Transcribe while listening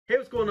Hey,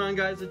 what's going on,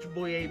 guys? It's your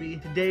boy AB.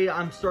 Today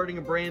I'm starting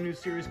a brand new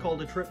series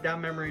called A Trip Down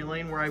Memory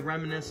Lane, where I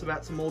reminisce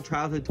about some old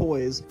childhood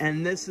toys.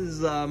 And this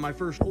is my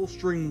first full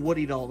string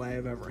Woody doll that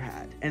I've ever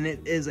had. And it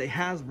is a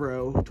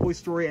Hasbro Toy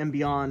Story and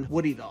Beyond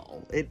Woody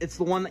doll. It's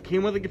the one that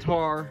came with a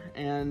guitar,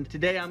 and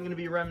today I'm going to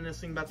be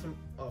reminiscing about some...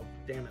 Oh,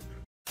 damn it.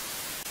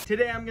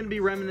 Today I'm going to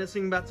be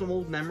reminiscing about some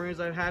old memories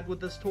I've had with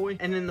this toy,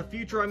 and in the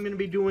future I'm going to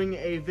be doing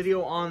a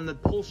video on the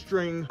pull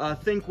string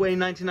Thinkway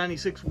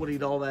 1996 Woody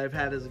doll that I've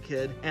had as a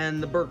kid,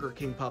 and the Burger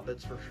King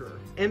puppets for sure.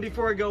 And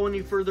before I go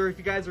any further, if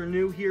you guys are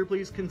new here,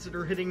 please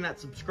consider hitting that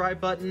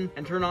subscribe button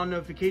and turn on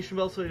notification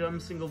bell so you don't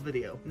miss a single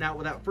video. Now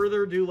without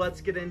further ado,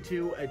 let's get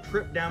into A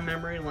Trip Down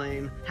Memory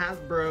Lane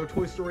Hasbro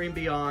Toy Story and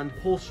Beyond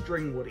pull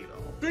string Woody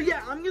doll. So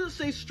yeah, I'm going to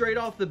say straight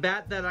off the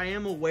bat that I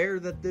am aware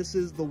that this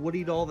is the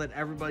Woody doll that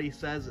everybody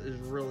says is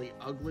really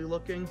ugly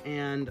looking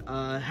and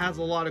has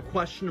a lot of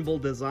questionable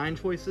design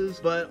choices.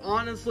 But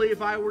honestly,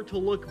 if I were to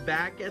look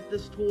back at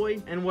this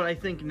toy and what I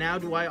think now,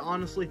 do I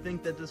honestly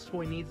think that this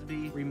toy needs to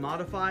be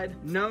remodified?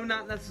 No,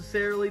 not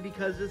necessarily,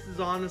 because this is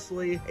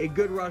honestly a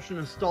good rush of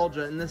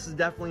nostalgia, and this is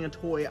definitely a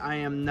toy I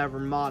am never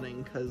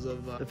modding because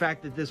of the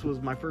fact that this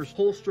was my first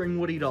pull string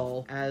Woody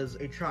doll as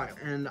a child.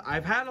 And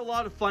I've had a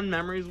lot of fun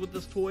memories with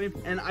this toy.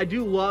 And I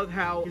do love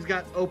how he's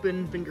got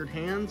open fingered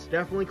hands,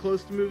 definitely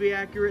close to movie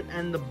accurate,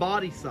 and the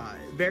body size,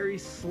 very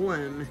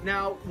slim.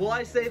 Now, will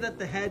I say that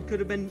the head could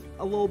have been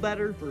a little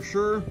better? For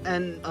sure.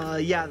 And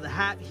yeah, the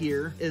hat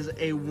here is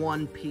a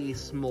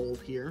one-piece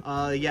mold here.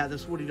 Yeah,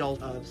 this Woody doll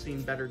I've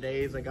seen better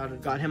days. I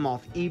got him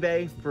off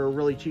eBay for a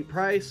really cheap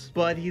price,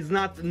 but he's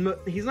not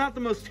the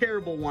most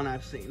terrible one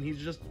I've seen. He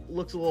just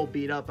looks a little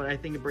beat up, but I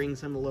think it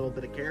brings him a little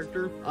bit of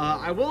character.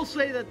 I will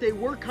say that they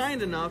were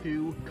kind enough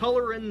to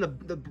color in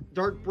the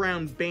dark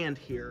brown band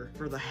here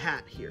for the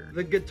hat here.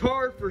 The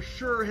guitar for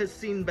sure has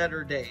seen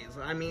better days.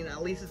 I mean,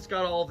 at least it's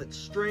got all of its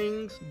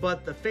strings,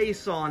 but the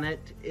face on it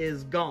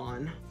is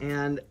gone,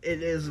 and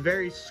it is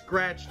very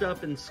scratched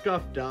up and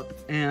scuffed up.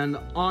 And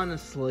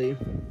honestly,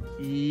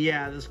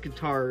 yeah, this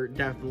guitar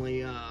definitely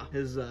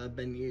has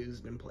been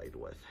used and played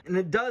with. And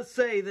it does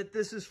say that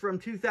this is from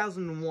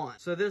 2001,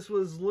 so this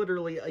was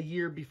literally a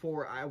year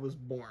before I was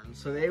born.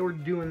 So they were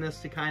doing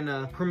this to kind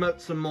of promote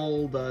some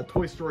old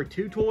Toy Story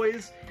 2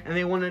 toys, and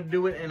they wanted to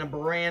do it in a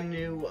brand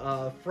new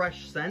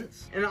fresh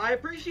sense, and I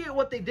appreciate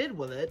what they did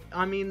with it.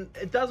 I mean,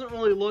 it doesn't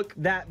really look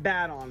that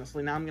bad,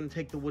 honestly. Now I'm gonna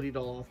take the Woody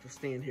doll off the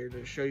stand here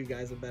to show you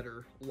guys a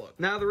better look.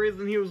 Now the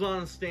reason he was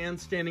on a stand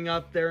standing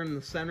up there in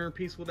the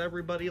centerpiece with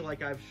everybody,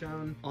 like I've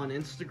shown on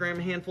Instagram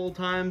a handful of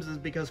times, is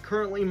because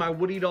currently my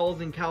Woody doll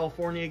is in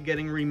California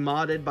getting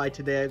remodded by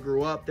Today I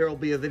Grew Up. There will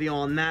be a video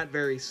on that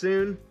very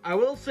soon. I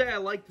will say I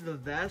liked the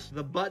vest.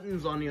 The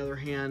buttons, on the other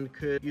hand,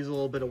 could use a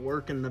little bit of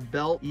work, and the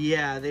belt,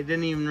 yeah, they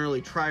didn't even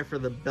really try for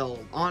the belt.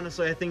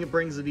 Honestly, I think it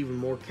brings it even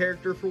more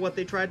character for what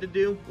they tried to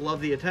do.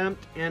 Love the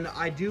attempt. And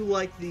I do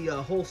like the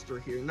holster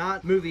here.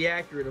 Not movie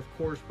accurate, of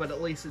course, but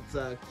at least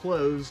it's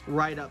closed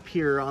right up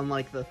here,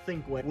 unlike the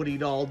Thinkway Woody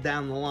doll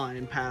down the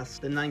line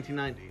past the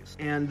 1990s.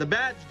 And the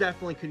badge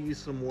definitely could use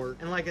some work.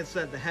 And like I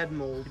said, the head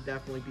mold could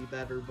definitely be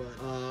better, but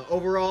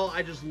overall,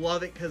 I just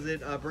love it because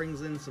it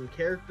brings in some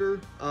character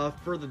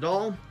for the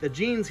doll. The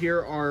jeans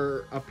here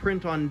are a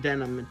print on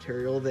denim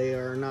material. They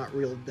are not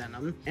real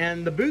denim.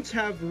 And the boots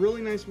have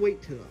really nice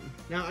weight to them.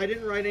 Now, I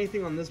didn't write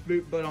anything on this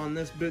boot, but on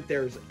this boot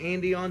there's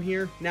Andy on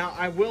here. Now,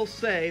 I will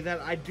say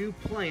that I do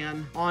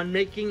plan on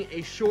making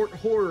a short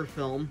horror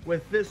film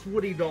with this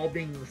Woody doll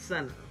being the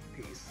center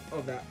piece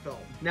of that film.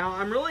 Now,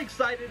 I'm really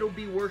excited to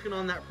be working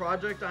on that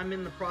project. I'm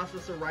in the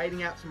process of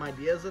writing out some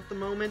ideas at the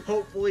moment.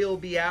 Hopefully it'll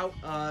be out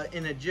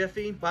in a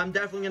jiffy, but I'm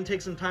definitely going to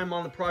take some time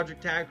on the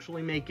project to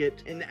actually make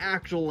it an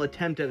actual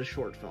attempt at a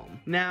short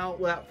film. Now,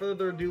 without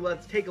further ado,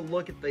 let's take a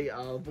look at the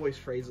voice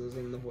phrases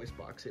in the voice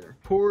box here.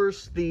 Of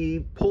course,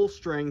 the pull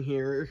string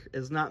here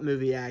is not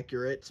movie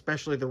accurate,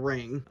 especially the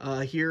ring.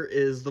 Here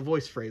is the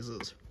voice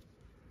phrases.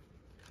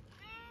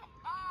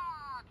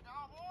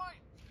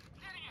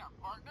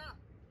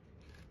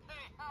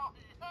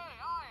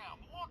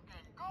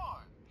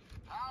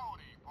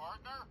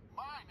 Partner,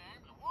 my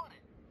name's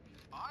Woody.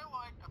 I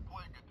like to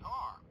play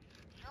guitar.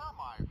 You're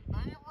my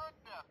favorite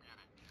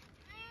deputy.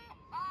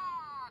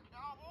 Yee-haw,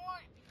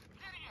 cowboy!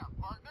 Giddy up,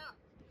 partner.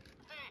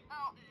 Hey,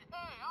 howdy,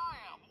 hey, I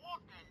am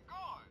looking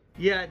good.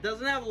 Yeah, it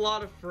doesn't have a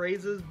lot of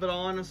phrases, but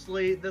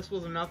honestly, this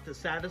was enough to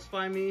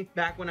satisfy me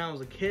back when I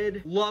was a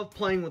kid. Loved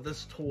playing with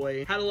this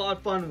toy. Had a lot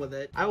of fun with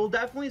it. I will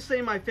definitely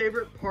say my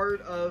favorite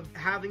part of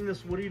having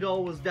this Woody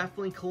doll was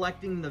definitely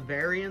collecting the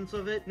variants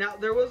of it. Now,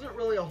 there wasn't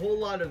really a whole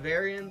lot of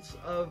variants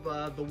of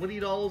the Woody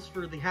dolls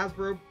for the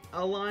Hasbro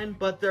line,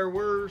 but there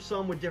were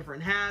some with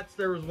different hats.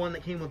 There was one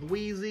that came with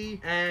Wheezy,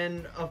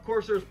 and of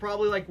course there's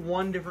probably like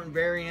one different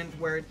variant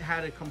where it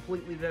had a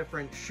completely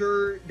different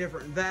shirt,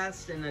 different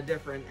vest, and a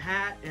different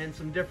hat, and and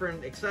some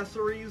different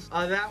accessories.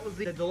 That was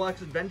the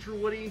Deluxe Adventure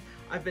Woody.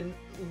 I've been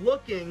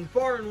looking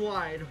far and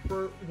wide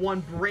for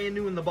one brand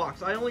new in the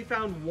box. I only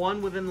found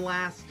one within the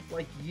last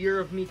like year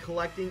of me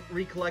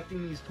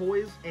recollecting these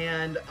toys,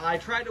 and I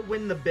tried to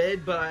win the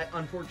bid, but I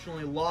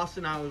unfortunately lost,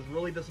 and I was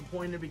really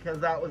disappointed because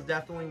that was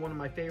definitely one of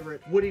my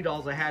favorite Woody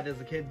dolls I had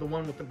as a kid, the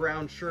one with the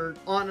brown shirt.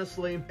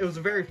 Honestly, it was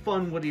a very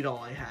fun Woody doll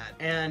I had.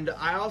 And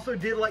I also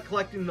did like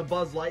collecting the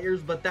Buzz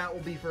Lightyears, but that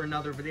will be for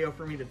another video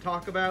for me to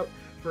talk about,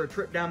 for a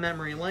trip down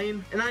memory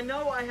lane. And I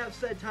know I have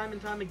said time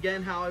and time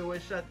again how I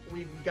wish that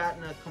we'd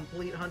gotten a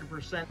complete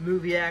 100%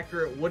 movie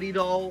accurate Woody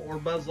doll or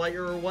Buzz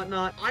Lightyear or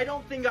whatnot. I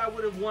don't think I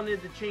would have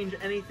wanted to change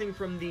anything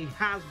from the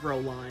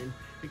Hasbro line,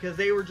 because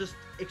they were just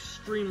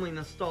extremely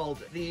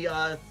nostalgic. The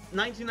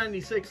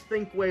 1996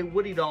 Thinkway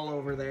Woody doll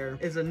over there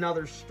is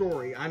another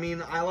story. I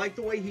mean, I like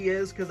the way he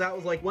is because that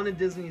was like one of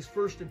Disney's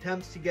first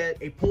attempts to get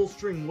a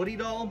pull-string Woody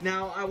doll.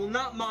 Now, I will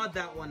not mod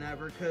that one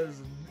ever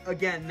because,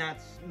 again,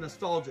 that's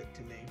nostalgic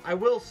to me. I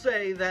will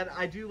say that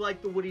I do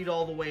like the Woody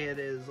doll the way it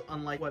is,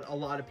 unlike what a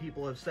lot of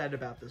people have said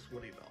about this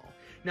Woody doll.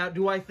 Now,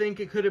 do I think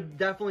it could have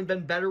definitely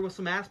been better with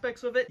some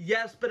aspects of it?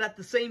 Yes, but at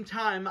the same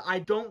time, I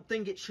don't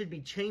think it should be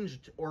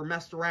changed or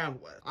messed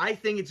around with. I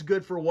think it's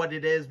good for what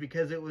it is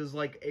because it was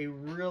like a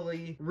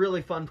really,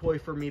 really fun toy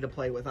for me to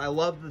play with. I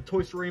love the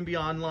Toy Story and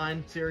Beyond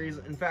line series.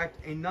 In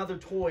fact, another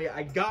toy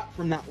I got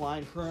from that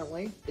line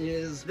currently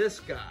is this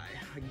guy,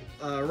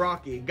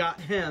 Rocky.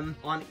 Got him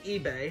on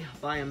eBay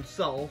by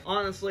himself.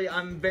 Honestly,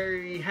 I'm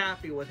very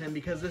happy with him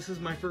because this is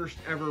my first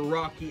ever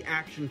Rocky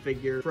action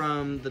figure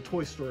from the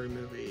Toy Story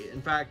movie.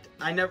 In fact,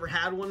 I never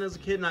had one as a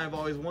kid and I've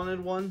always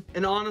wanted one.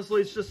 And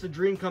honestly, it's just a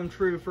dream come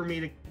true for me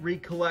to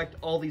recollect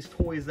all these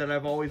toys that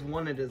I've always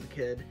wanted as a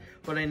kid,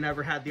 but I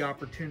never had the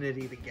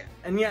opportunity to get.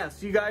 And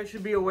yes, you guys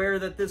should be aware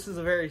that this is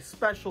a very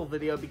special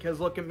video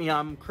because look at me,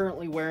 I'm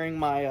currently wearing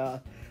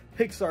my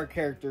Pixar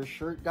character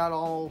shirt. Got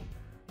all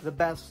the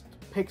best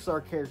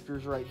Pixar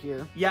characters right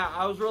here. Yeah,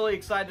 I was really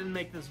excited to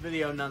make this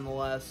video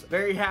nonetheless.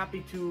 Very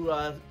happy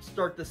to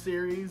start the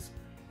series,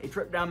 A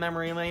Trip Down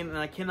Memory Lane, and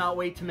I cannot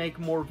wait to make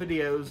more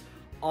videos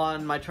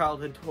on my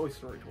childhood Toy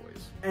Story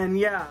toys. And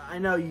yeah, I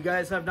know you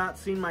guys have not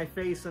seen my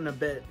face in a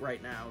bit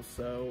right now,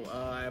 so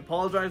I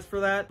apologize for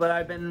that, but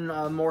I've been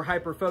more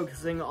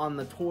hyper-focusing on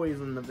the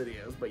toys in the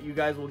videos, but you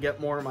guys will get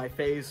more of my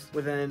face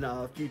within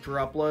future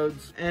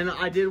uploads. And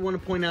I did want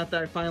to point out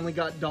that I finally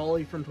got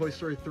Dolly from Toy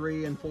Story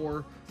 3 and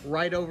 4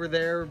 right over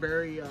there.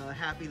 Very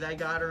happy that I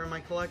got her in my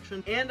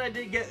collection. And I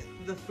did get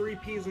the 3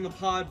 Ps in the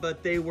pod,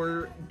 but they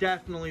were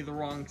definitely the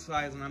wrong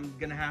size, and I'm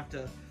gonna have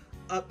to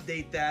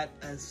update that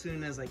as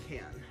soon as I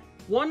can.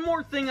 One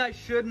more thing I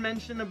should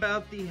mention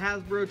about the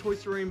Hasbro Toy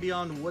Story and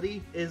Beyond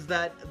Woody is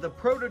that the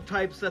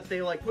prototypes that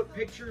they like put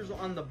pictures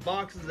on the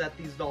boxes that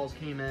these dolls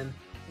came in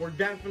were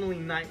definitely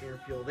nightmare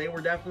fuel. They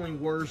were definitely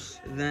worse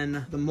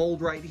than the mold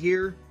right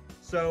here.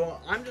 So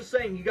I'm just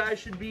saying, you guys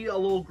should be a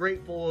little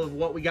grateful of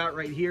what we got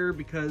right here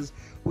because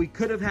we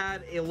could have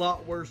had a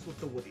lot worse with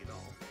the Woody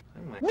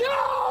doll.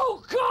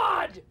 No,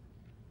 God!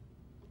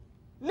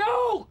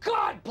 No,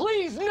 God,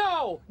 please,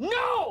 no!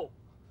 No!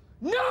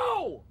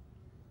 No!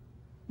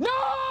 No!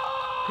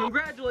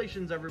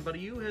 Congratulations, everybody.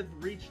 You have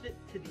reached it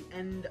to the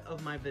end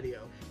of my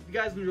video. If you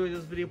guys enjoyed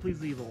this video,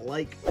 please leave a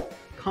like,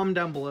 comment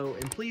down below,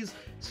 and please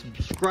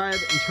subscribe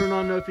and turn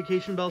on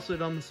notification bell so you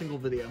don't miss a single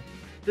video.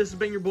 This has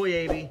been your boy,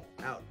 AB,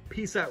 out.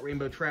 Peace out,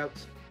 Rainbow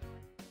Trouts.